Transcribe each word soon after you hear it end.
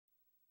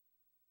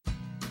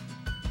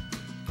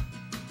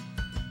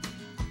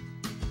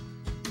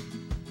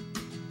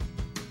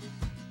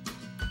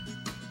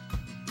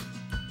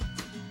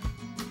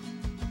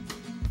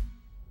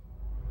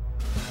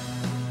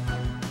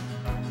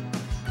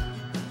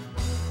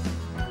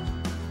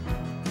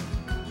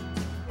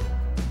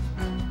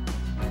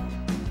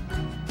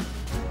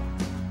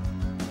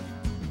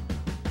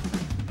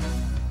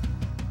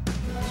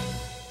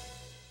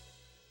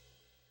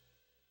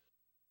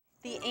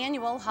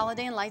annual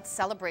Holiday and Lights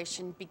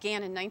celebration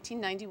began in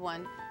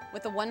 1991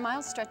 with a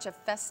 1-mile stretch of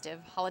festive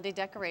holiday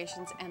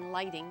decorations and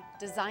lighting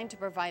designed to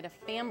provide a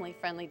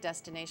family-friendly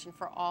destination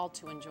for all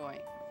to enjoy.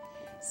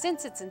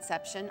 Since its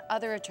inception,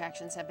 other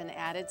attractions have been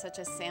added, such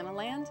as Santa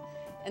Land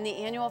and the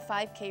annual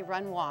 5K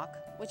Run Walk,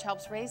 which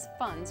helps raise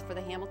funds for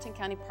the Hamilton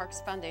County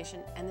Parks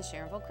Foundation and the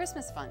Sharonville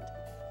Christmas Fund.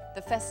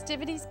 The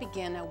festivities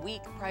begin a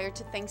week prior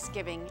to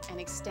Thanksgiving and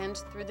extend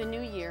through the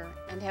new year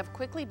and have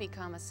quickly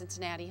become a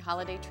Cincinnati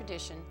holiday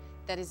tradition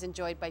that is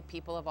enjoyed by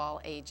people of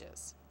all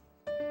ages.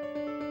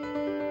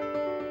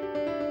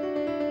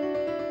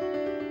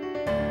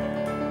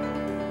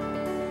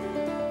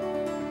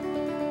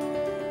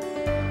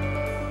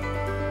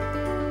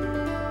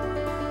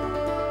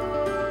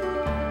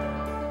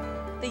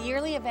 The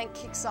yearly event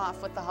kicks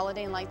off with the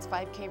Holiday and Lights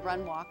 5K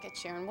Run Walk at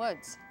Sharon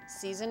Woods.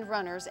 Seasoned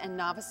runners and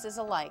novices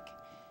alike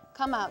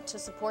come out to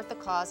support the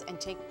cause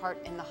and take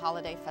part in the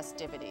holiday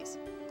festivities.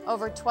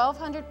 Over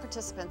 1,200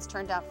 participants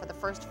turned out for the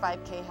first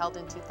 5K held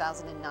in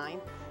 2009,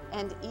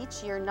 and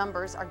each year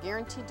numbers are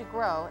guaranteed to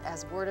grow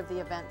as word of the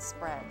event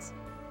spreads.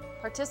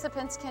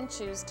 Participants can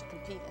choose to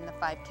compete in the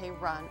 5K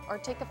run or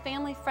take a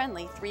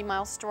family-friendly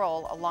 3-mile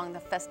stroll along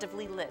the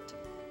festively lit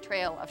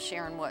trail of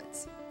Sharon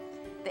Woods.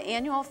 The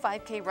annual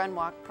 5K Run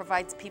Walk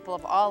provides people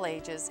of all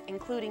ages,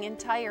 including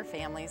entire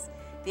families,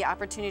 the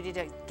opportunity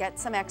to get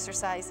some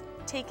exercise,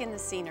 take in the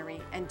scenery,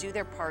 and do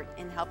their part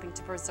in helping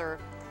to preserve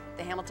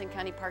the Hamilton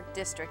County Park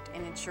District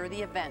and ensure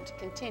the event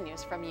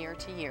continues from year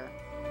to year.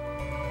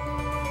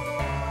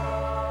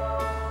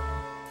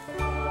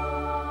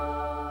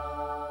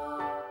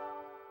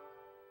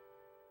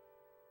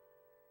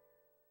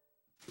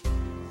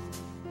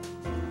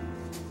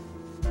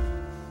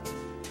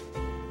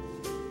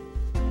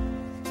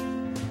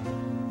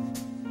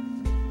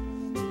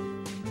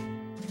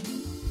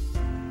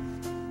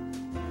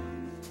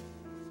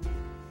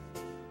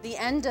 The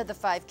end of the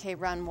 5K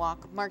Run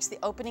Walk marks the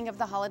opening of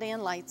the Holiday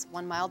and Lights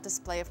 1-mile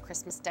display of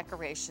Christmas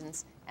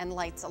decorations and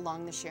lights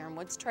along the Sharon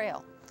Woods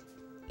Trail.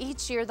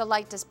 Each year, the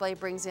light display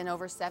brings in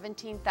over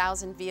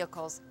 17,000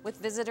 vehicles, with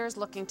visitors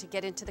looking to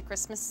get into the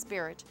Christmas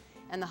spirit,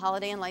 and the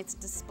Holiday and Lights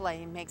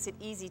display makes it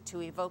easy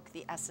to evoke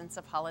the essence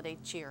of holiday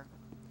cheer.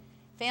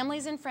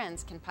 Families and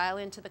friends can pile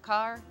into the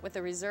car with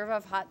a reserve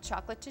of hot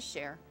chocolate to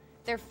share,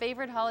 their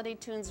favorite holiday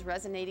tunes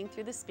resonating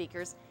through the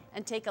speakers,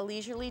 and take a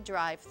leisurely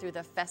drive through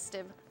the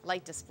festive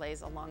light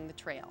displays along the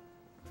trail.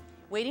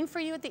 Waiting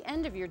for you at the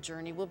end of your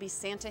journey will be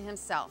Santa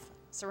himself,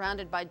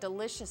 surrounded by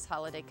delicious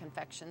holiday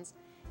confections,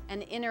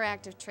 an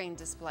interactive train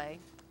display,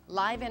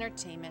 live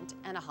entertainment,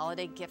 and a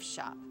holiday gift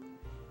shop.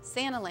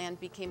 Santa Land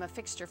became a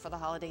fixture for the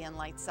Holiday and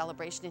Lights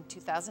celebration in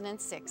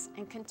 2006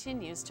 and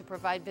continues to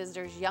provide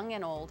visitors young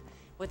and old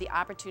with the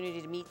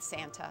opportunity to meet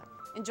Santa,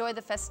 enjoy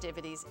the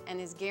festivities,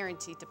 and is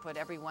guaranteed to put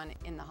everyone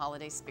in the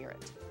holiday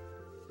spirit.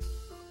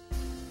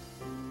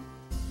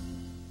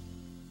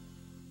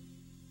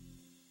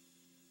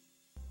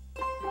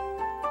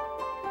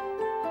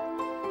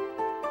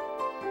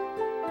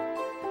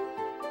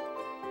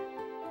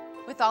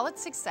 With all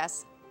its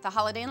success, the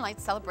Holiday and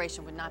Lights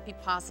celebration would not be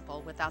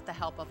possible without the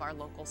help of our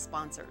local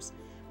sponsors.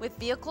 With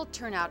vehicle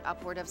turnout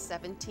upward of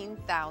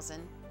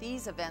 17,000,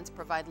 these events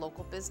provide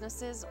local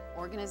businesses,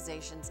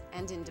 organizations,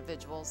 and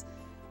individuals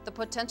the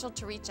potential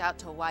to reach out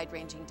to a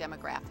wide-ranging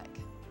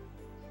demographic.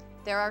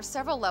 There are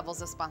several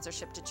levels of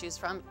sponsorship to choose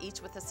from,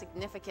 each with a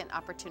significant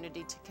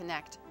opportunity to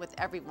connect with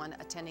everyone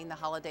attending the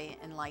Holiday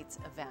and Lights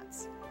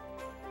events.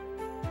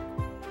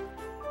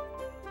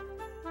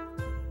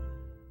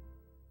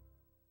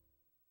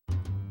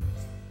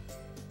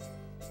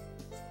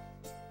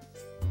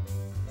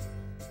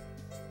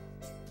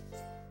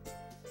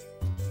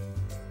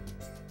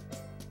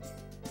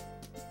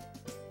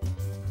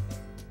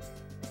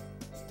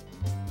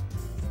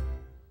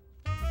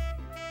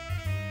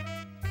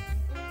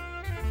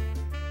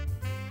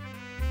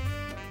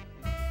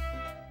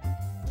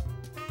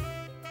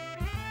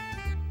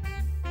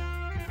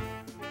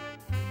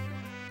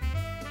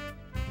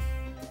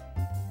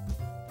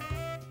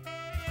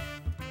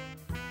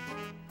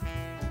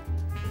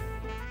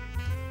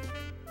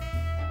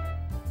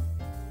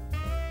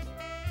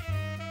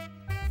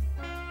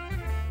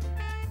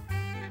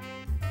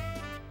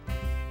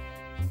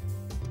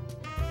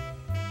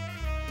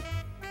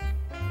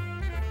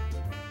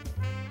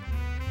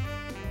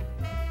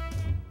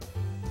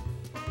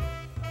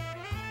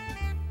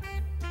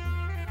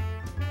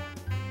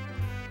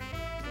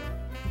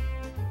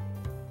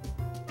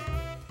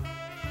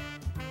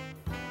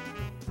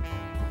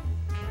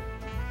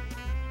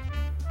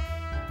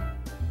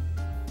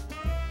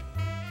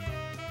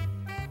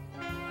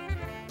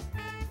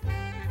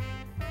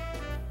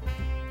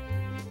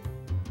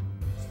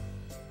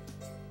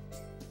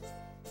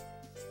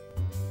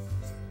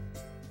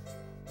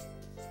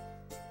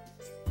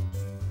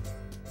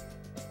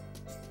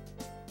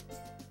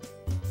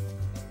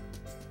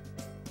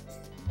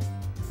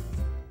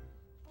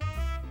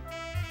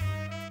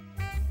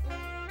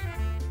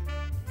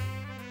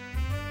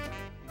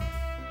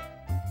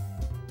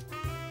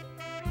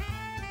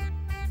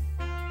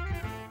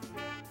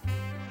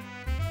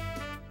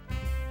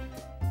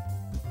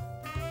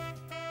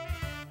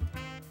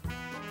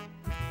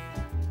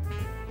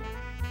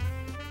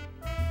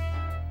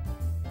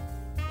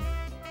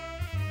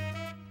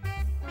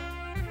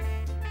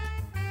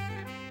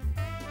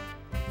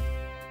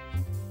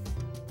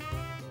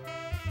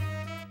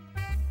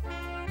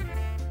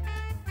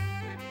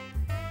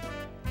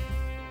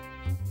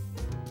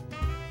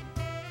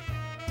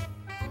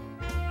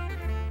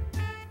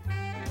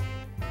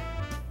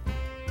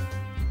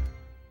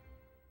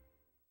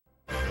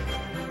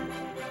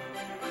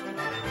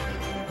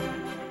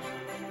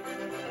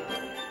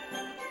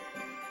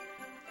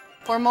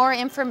 For more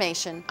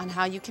information on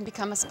how you can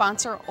become a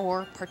sponsor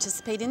or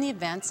participate in the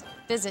events,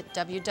 visit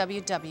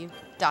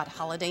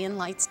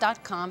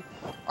www.holidayandlights.com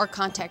or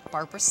contact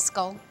Barbara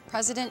Skull,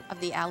 President of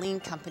the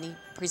Alleen Company,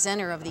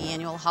 presenter of the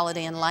annual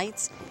Holiday and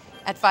Lights,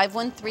 at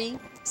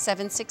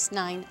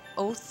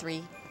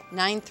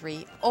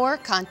 513-769-0393, or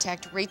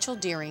contact Rachel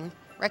Deering,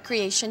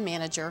 Recreation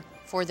Manager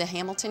for the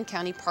Hamilton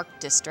County Park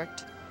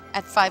District,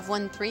 at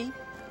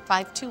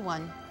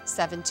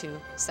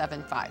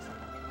 513-521-7275.